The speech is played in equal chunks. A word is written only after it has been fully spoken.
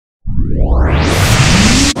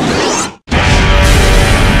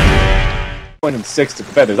pointing six to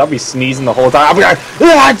feathers. I'll be sneezing the whole time. I'll be like,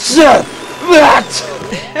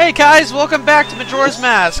 hey guys, welcome back to Majora's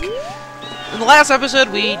Mask. In the last episode,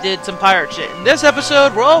 we did some pirate shit. In this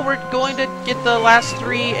episode, well, we're going to get the last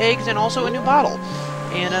 3 eggs and also a new bottle.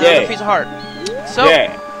 And another piece of heart. So,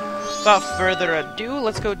 without further ado,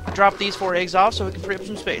 let's go drop these 4 eggs off so we can free up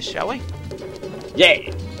some space, shall we?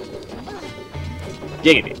 Yay!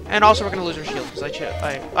 Giggity. And also, we're going to lose our shield, because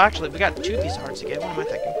actually, we got 2 pieces of hearts again. What am I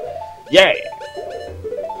thinking? Yay!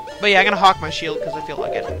 But yeah, I'm going to hawk my shield, because I feel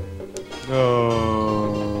like it.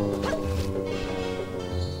 No.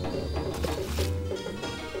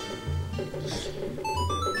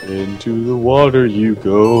 Into the water you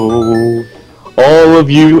go, all of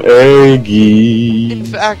you eggies. In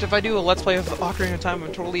fact, if I do a Let's Play of Ocarina of Time,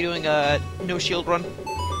 I'm totally doing a no shield run.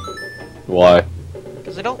 Why?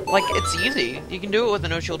 Because I don't, like, it's easy. You can do it with a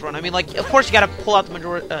no shield run. I mean, like, of course you gotta pull out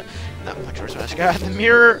the not Majora's Mask, the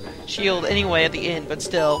mirror shield anyway at the end, but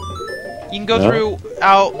still. You can go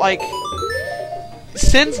throughout, like,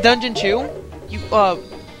 since Dungeon 2, or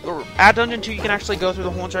at Dungeon 2, you can actually go through the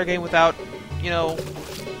whole entire game without, you know,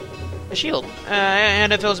 a shield.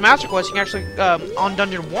 And if it was Master Quest, you can actually, on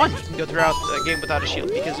Dungeon 1, you can go throughout the game without a shield,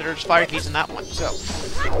 because there's fire keys in that one, so.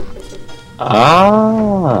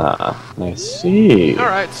 Ah, I see.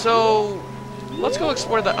 Alright, so let's go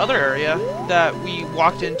explore the other area that we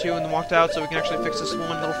walked into and then walked out so we can actually fix this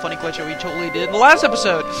one little funny glitch that we totally did in the last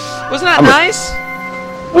episode. Wasn't that nice?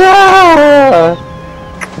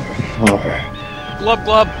 Glub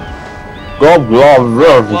glub. Glub glub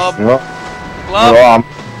glub. Glub. Glub.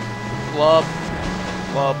 Glub.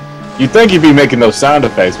 Glub. You'd think he'd be making those sound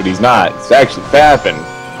effects, but he's not. It's actually fapping.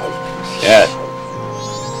 Yeah.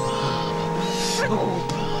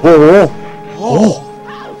 Whoa.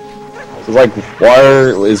 So like,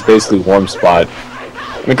 water is basically warm spot.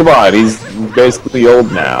 I mean, come on, he's basically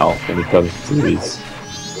old now when it comes to these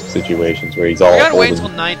situations where he's all old. I gotta wait until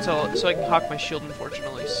night so I can hawk my shield,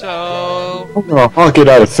 unfortunately. So I'll get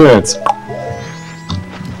out of fence.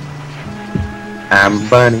 I'm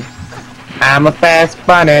Bunny. I'm a fast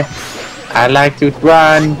bunny. I like to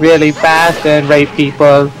run really fast and rape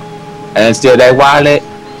people, and steal their wallet,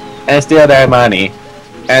 and steal their money,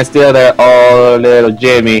 and steal their old little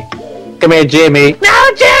Jimmy. Come here, Jimmy.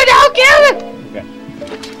 No, Jimmy, don't kill him! Okay.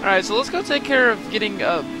 Alright, so let's go take care of getting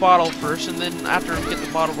a bottle first, and then after we get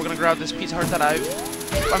the bottle, we're gonna grab this piece of heart that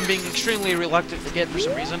I'm being extremely reluctant to get for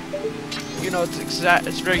some reason. You know,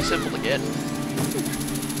 it's very simple to get.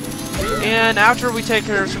 And after we take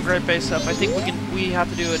care of some great base stuff, I think we have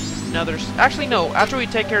to do another. Actually, no. After we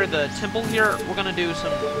take care of the temple here, we're gonna do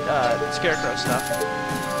some scarecrow stuff.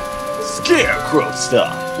 Scarecrow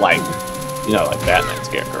stuff, like, you know, like Batman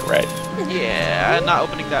Scarecrow, right? Yeah, I'm not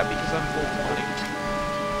opening that because I'm full of money.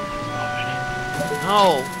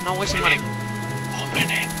 No, not wasting money. Open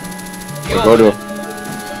it. Go to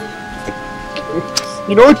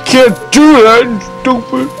You know, I can't do that,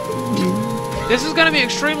 stupid. This is gonna be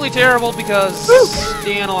extremely terrible because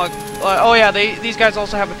the analog. Oh yeah, these guys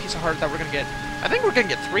also have a piece of heart that we're gonna get. I think we're gonna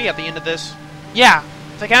get 3 at the end of this. Yeah,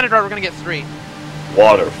 if I counted right, we're gonna get 3.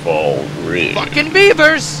 Waterfall Ridge. Fucking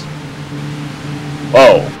beavers!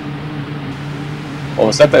 Oh. Oh,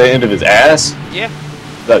 is that the end of his ass? Yeah.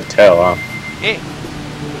 That tail, huh? Yeah.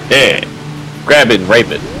 Yeah. Grab it and rape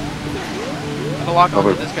it. I'm gonna lock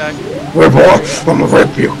over this guy. Wait, boy, I'm gonna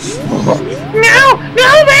rape you. No,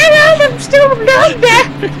 baby, I'm still not there.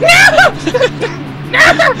 No!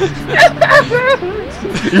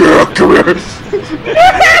 Yeah, come here.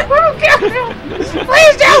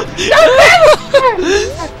 Please don't!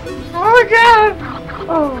 Oh God!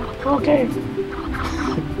 Oh, okay.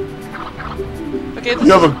 Okay.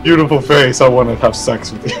 You have a beautiful face. I want to have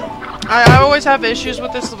sex with you. I always have issues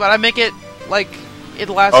with this, but I make it like it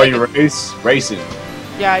lasts. Oh, like you racing?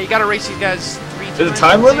 Yeah, you gotta race these guys 3 times. There's a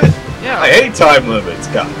time limit? Yeah. I hate time limits.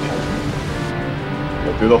 God.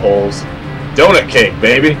 Go through the holes. Donut cake,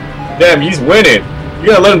 baby. Damn, he's winning. You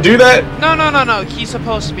gonna let him do that? No. He's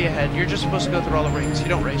supposed to be ahead. You're just supposed to go through all the rings. You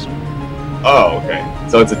don't race him. Oh, okay.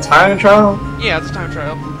 So it's a time trial? Yeah, it's a time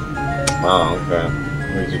trial. Oh, okay.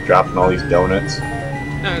 He's just dropping all these donuts.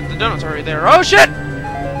 No, the donuts are already there. Oh shit!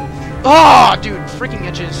 Oh, dude, freaking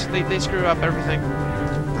itches. They screw up everything.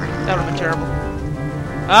 That would've been terrible.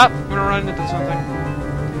 Ah, I'm gonna run into something.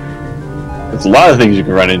 There's a lot of things you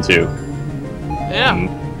can run into. Yeah.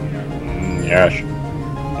 Yes.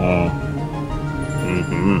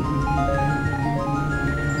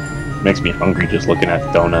 Makes me hungry just looking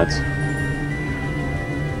at donuts.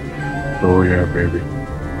 Oh yeah, baby.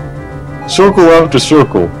 Circle after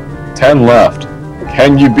circle. 10 left.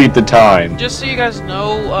 Can you beat the time? Just so you guys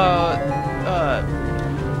know,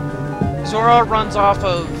 Zora runs off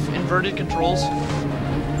of inverted controls,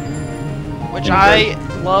 which I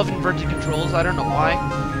love inverted controls. I don't know why.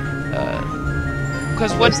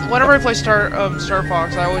 Because whenever I play Star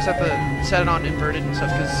Fox, I always have to set it on inverted and stuff.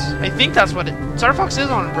 Because I think that's what Star Fox is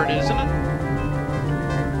on inverted, isn't it?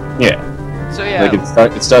 Yeah. So yeah.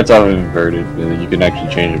 Like it starts off inverted, and then you can actually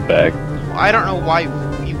change it back. I don't know why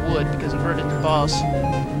you would, because inverted the boss.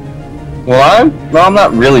 Well, I'm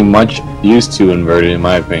not really much used to inverted, in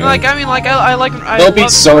my opinion. Like I like.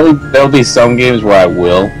 There'll be some games where I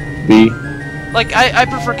will be. Like I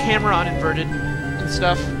prefer camera on inverted and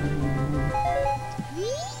stuff.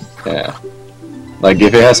 Yeah. Like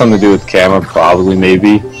if it has something to do with camera, probably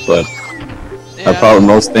maybe, but Yeah.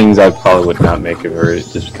 most things I probably would not make inverted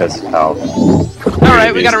just because of how.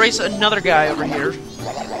 Alright, we gotta race another guy over here.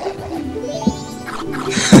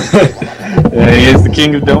 Yeah, he is the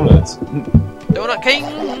king of donuts. Donut King!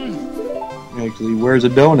 Actually, he wears a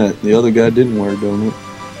donut. The other guy didn't wear a donut.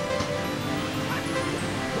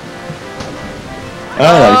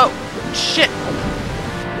 Alright. Shit!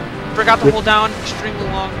 Forgot to hold down extremely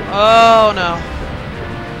long. Oh no.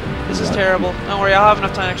 This is terrible. Don't worry, I'll have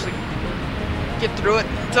enough time to actually get through it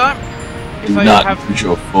in time. If I have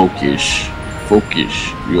your focus. Focus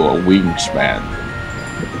your wingspan.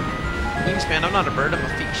 wingspan, I'm not a bird, I'm a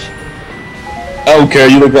fish. I don't care,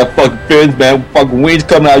 you look like fucking fins, man. Fucking wings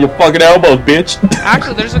coming out of your fucking elbows, bitch.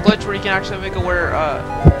 Actually, there's a glitch where you can actually make it where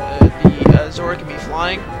Zora can be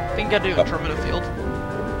flying. I think you gotta do it in Terminal Field.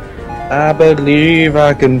 I believe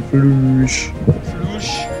I can floosh.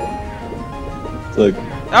 Floosh. It's like,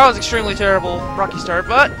 That was extremely terrible, rocky start,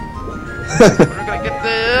 but we're gonna get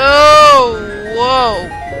the. Oh, whoa!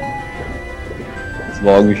 as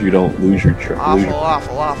long as you don't lose your track.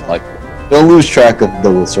 Awful. Like, don't lose track of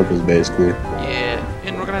the circles, basically. Yeah,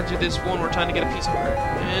 and we're gonna do this one more time to get a piece of her,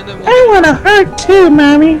 and then I we'll. wanna hurt too,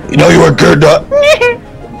 mommy. You know you were good,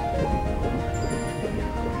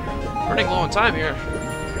 Running low on time here.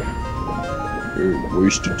 You're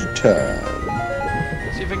wasted your time.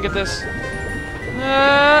 See if I can get this.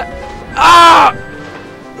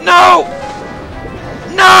 No!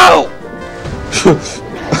 No!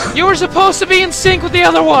 You were supposed to be in sync with the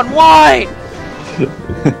other one. Why?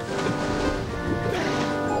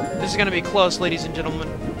 This is gonna be close, ladies and gentlemen.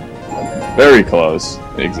 Very close.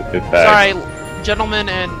 In fact. Sorry, gentlemen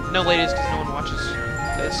and no ladies, because no one watches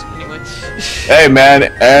this anyway. Hey man,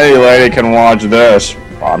 any lady can watch this.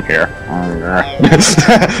 I'm here.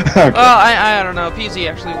 Well, I don't know. PZ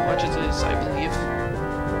actually watches this, I believe.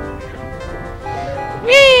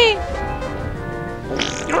 Whee!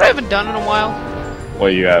 You know what I haven't done in a while?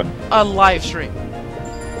 What you have? A live stream.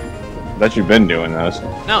 Bet you've been doing those.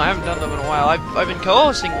 No, I haven't done them in a while. I've been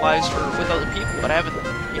co-hosting lives with other people, but I haven't,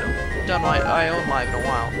 done my own live in a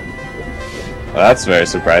while. Well, that's very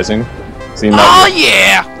surprising. Seems Oh like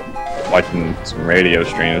yeah! watching some radio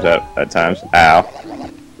streams at times. Ow.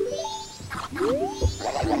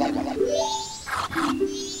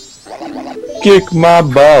 Kick my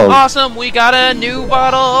balls. Awesome, we got a new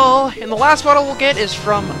bottle, and the last bottle we'll get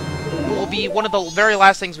will be one of the very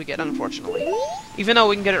last things we get, unfortunately. Even though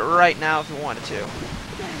we can get it right now if we wanted to.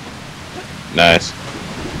 Nice.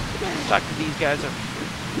 Talk to these guys and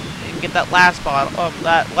get that last bottle,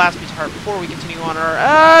 that last piece of heart before we continue on our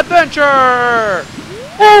adventure.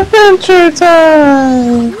 Adventure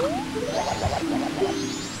time!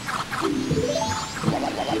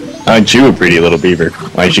 Aren't you a pretty little beaver?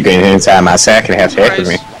 Why don't you get inside my sack and have sex with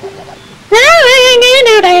me?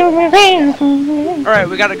 Alright,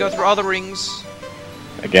 we gotta go through all the rings.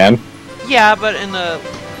 Again? Yeah, but in a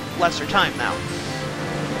lesser time now.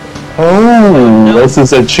 Oh, this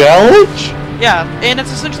is a challenge? Yeah, and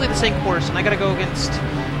it's essentially the same course, and I gotta go against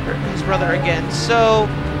his brother again, so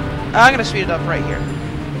I'm gonna speed it up right here.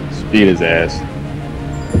 Speed his ass.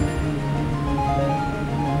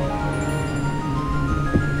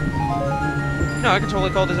 No, I could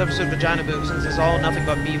totally call this episode Vagina Boob, since it's all nothing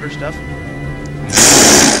but beaver stuff.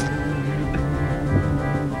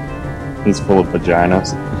 He's full of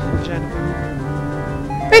vaginas. Vagina Boob.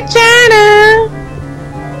 Vagina!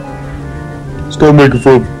 Start making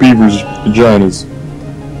full of beavers' vaginas.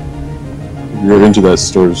 If you're into that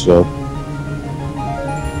sort of stuff.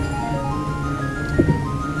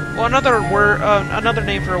 Well, another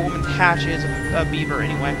name for a woman's hatch is a beaver,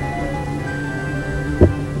 anyway.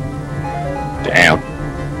 Damn.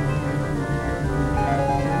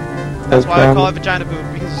 That's why I call it Vagina Boob,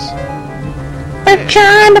 because...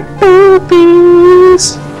 Vagina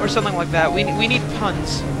boobies! Or something like that. We need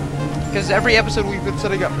puns. Because every episode we've been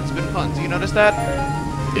setting up, it's been puns. You notice that?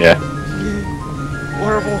 Yeah.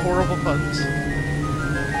 Horrible, horrible puns.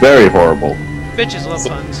 Very horrible. Bitches love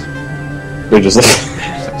puns. They're just like.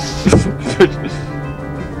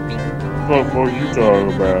 What are you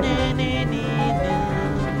talking about?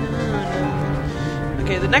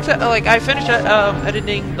 Okay, the next like I finished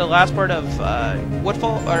editing the last part of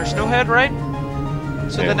Woodfall or Snowhead, right?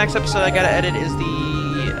 So the next episode I gotta edit is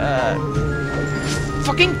the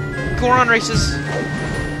fucking Goron races,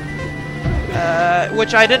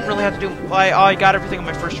 which I didn't really have to do. I got everything on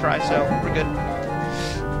my first try, so we're good.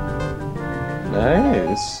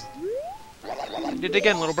 Nice. You did it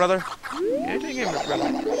again, little brother. You did it again, little brother.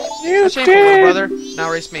 You That's shameful, little brother.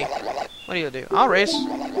 Now race me. What do you do? I'll race.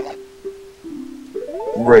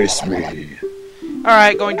 Race me.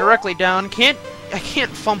 Alright, going directly down. I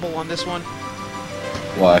can't fumble on this one.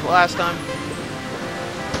 Why? Last time.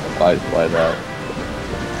 Why that?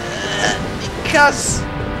 Because...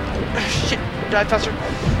 shit, die faster.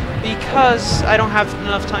 Because I don't have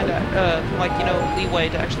enough time to, like, you know, leeway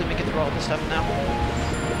to actually make it through all this stuff now.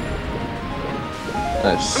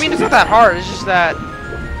 Nice. I mean, it's not that hard, it's just that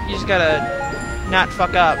you just gotta not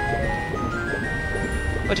fuck up.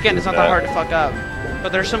 Which, again, it's not that hard to fuck up.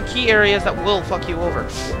 But there's some key areas that will fuck you over.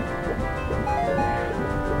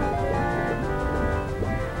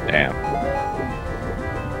 Damn.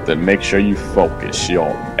 Then make sure you focus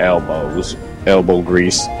your elbows. Elbow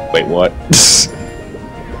grease. Wait, what?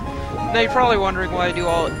 Now you're probably wondering why I do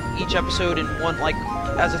each episode in one, like,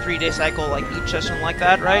 as a 3-day cycle, like each session like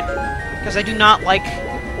that, right? Because I do not like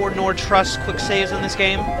or nor trust quick saves in this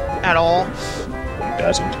game at all. It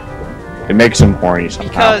doesn't. It makes them horny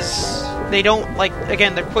somehow. Because they don't, like,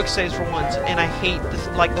 again, they're quick saves for once, and I hate this,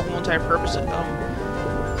 like, the whole entire purpose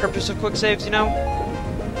of quick saves, you know?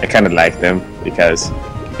 I kind of like them because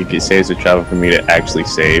it saves the trouble for me to actually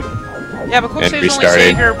save. Yeah, but quick and saves only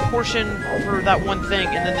save your portion for that one thing,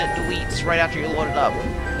 and then it deletes right after you load it up.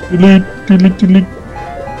 Delete.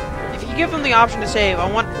 If you give them the option to save, I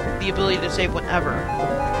want the ability to save whenever.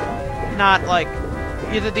 Not, like,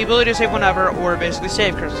 either the ability to save whenever, or basically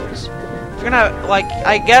save crystals. If you're gonna, like,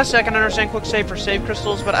 I guess I can understand quick save for save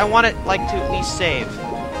crystals, but I want it, like, to at least save.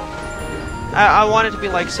 I want it to be,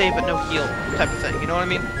 like, save but no heal type of thing, you know what I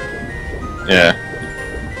mean? Yeah.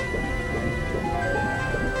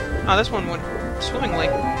 Oh, this one went swimmingly.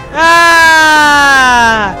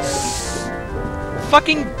 Ah!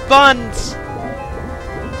 Fucking buns!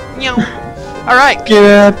 Meow. Alright. Get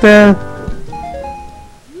out there.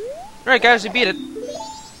 Alright, guys, we beat it.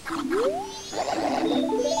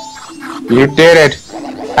 You did it.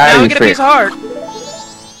 Now we get a piece of heart.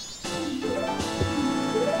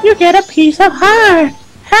 You get a piece of heart.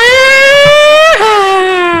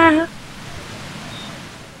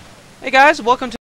 Hey guys, welcome to